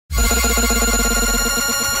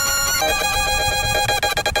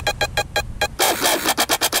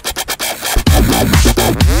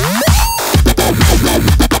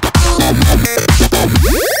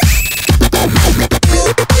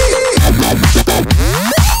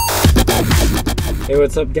Hey,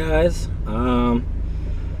 what's up guys?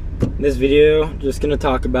 This video just gonna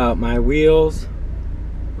talk about my wheels,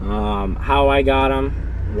 how I got them,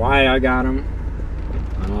 why I got them.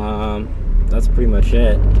 That's pretty much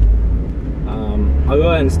it. I'll go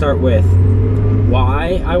ahead and start with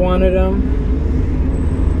why I wanted them.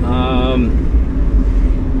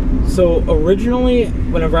 So originally,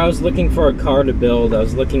 whenever I was looking for a car to build, I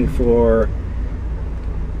was looking for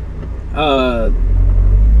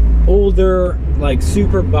older, like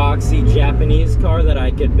super boxy Japanese car that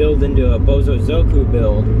I could build into a Bosozoku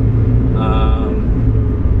build.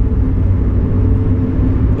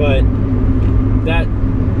 But that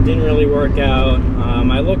didn't really work out.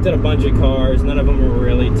 I looked at a bunch of cars, none of them were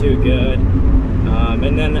really too good.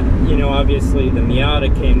 And then, you know, obviously the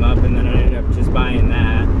Miata came up, and then I ended up just buying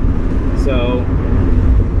that. So,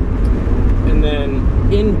 and then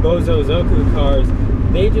in Bosozoku cars,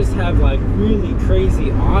 they just have like really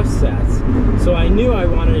crazy offsets. So I knew I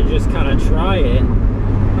wanted to just kind of try it.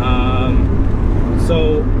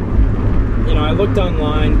 So, you know, I looked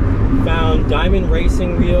online, found Diamond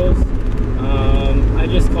Racing wheels. I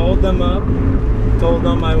just called them up, told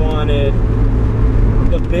them I wanted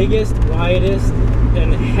the biggest, widest,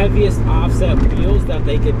 and heaviest offset wheels that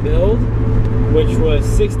they could build, which was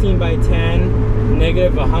 16 by 10,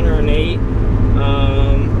 negative 108.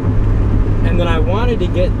 And then I wanted to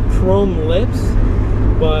get chrome lips,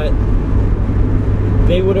 but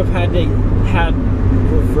they would have had to have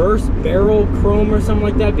reverse barrel chrome or something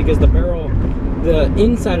like that, because the barrel, the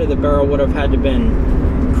inside of the barrel would have had to been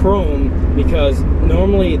chrome, because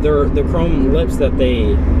normally the chrome lips that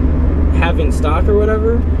they have in stock or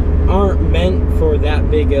whatever aren't meant for that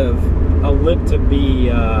big of a lip to be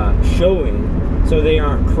showing, so they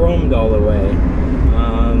aren't chromed all the way.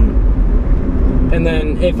 And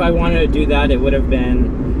then if I wanted to do that, it would have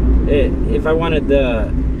been, if I wanted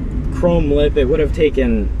the chrome lip, it would have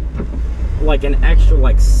taken like an extra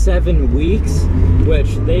like 7 weeks,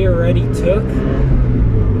 which they already took.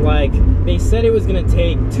 Like, they said it was gonna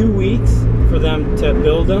take 2 weeks for them to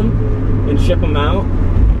build them and ship them out,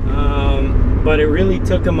 but it really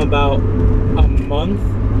took them about a month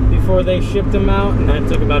before they shipped them out, and that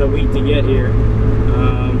took about a week to get here.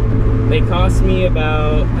 They cost me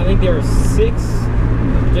about, I think they were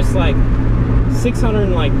just like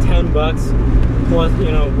 610 bucks plus,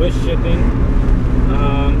 you know, with shipping.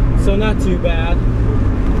 So not too bad.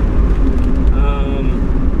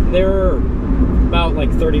 They were about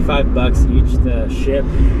like 35 bucks each to ship.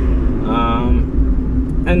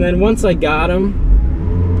 And then once I got them,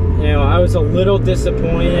 you know, I was a little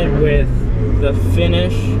disappointed with the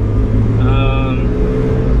finish.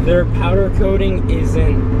 Their powder coating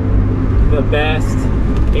isn't the best.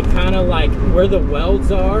 It kind of, like where the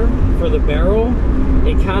welds are for the barrel,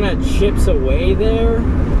 it kind of chips away there,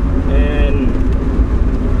 and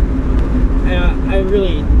I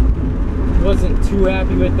really wasn't too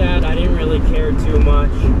happy with that. I didn't really care too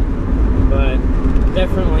much, but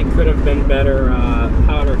definitely could have been better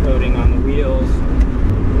powder coating on the wheels.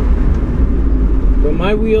 But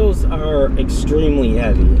my wheels are extremely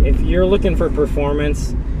heavy. If you're looking for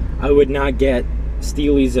performance, I would not get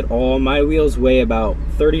Steelies at all. My wheels weigh about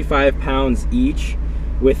 35 pounds each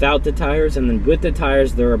without the tires, and then with the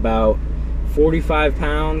tires they're about 45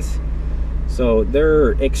 pounds. So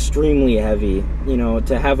they're extremely heavy. You know,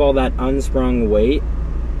 to have all that unsprung weight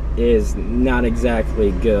is not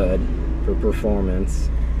exactly good for performance.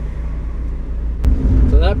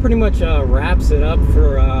 So that pretty much wraps it up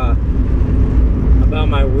for about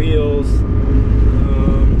my wheels.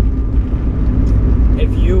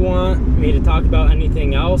 If you want me to talk about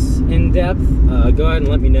anything else in depth, go ahead and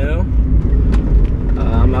let me know.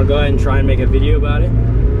 I'll go ahead and try and make a video about it.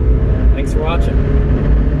 Thanks for watching.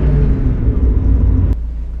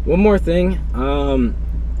 One more thing, a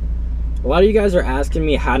lot of you guys are asking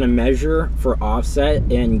me how to measure for offset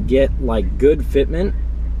and get like good fitment.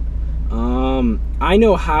 I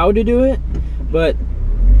know how to do it,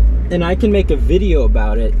 and I can make a video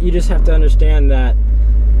about it. You just have to understand that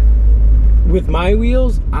with my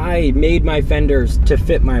wheels, I made my fenders to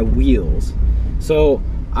fit my wheels. So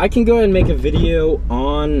I can go ahead and make a video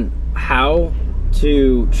on how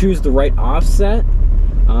to choose the right offset.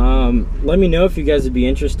 Let me know if you guys would be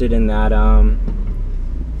interested in that, and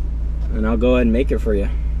I'll go ahead and make it for you.